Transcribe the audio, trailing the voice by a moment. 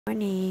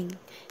Morning.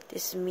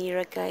 This is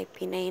Mira Guy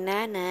Pinay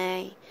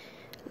Nanay.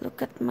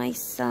 Look at my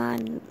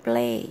son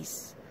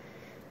Blaze.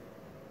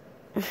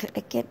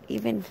 I can't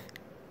even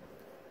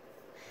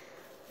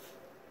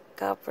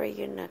cover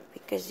you neck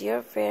because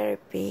you're very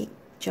big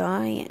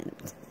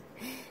giant.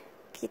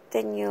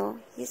 Kita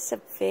nyo, he's a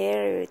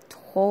very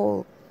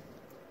tall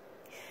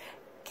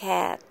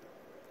cat.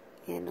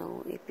 You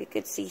know, if you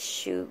could see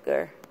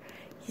Sugar,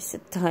 he's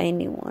a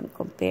tiny one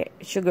compared.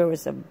 Sugar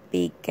was a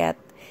big cat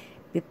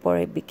before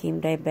he became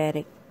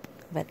diabetic,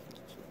 but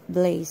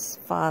Blaze's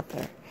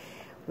father,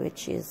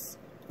 he's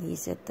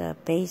at the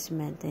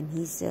basement, and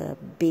he's a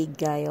big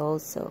guy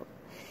also,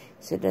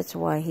 so that's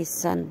why his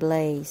son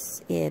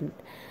Blaze in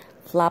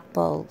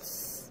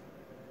Flapples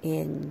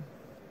in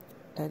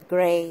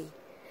gray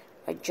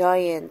are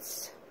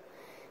giants.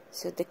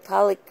 So the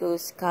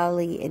Calicos,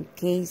 Kali and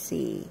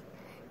Casey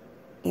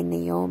in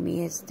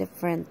Naomi has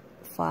different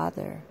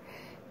father,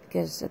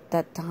 because at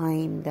that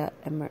time,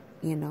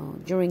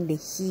 during the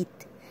heat,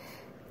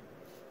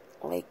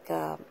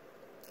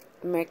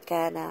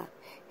 Americana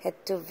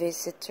had two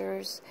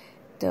visitors,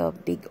 the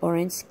big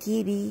orange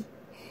kitty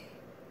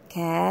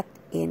cat,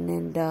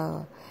 and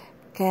the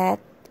cat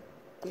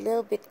a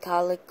little bit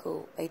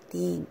calico, I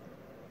think.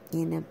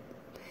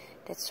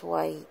 That's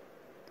why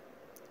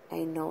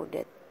I know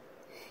that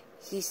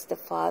he's the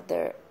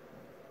father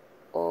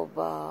of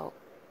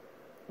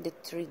the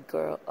three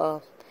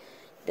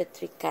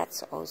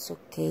cats also,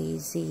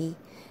 Casey,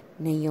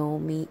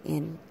 Naomi,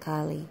 and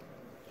Kali.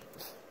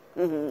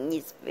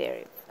 He's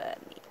very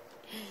funny.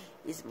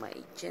 He's my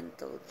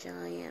gentle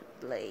giant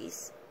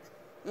Blaze.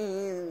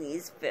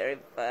 He's very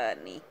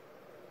funny.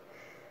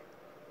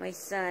 My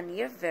son,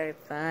 you're very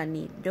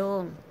funny.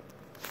 Dong.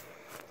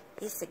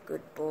 He's a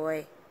good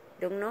boy.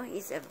 Don't know,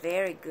 he's a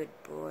very good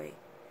boy.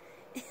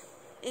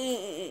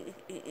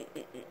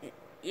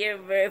 You're a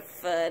very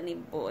funny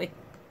boy.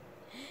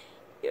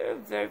 You're a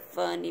very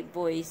funny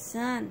boy,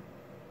 son.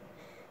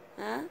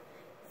 Huh?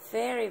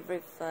 Very,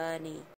 very funny.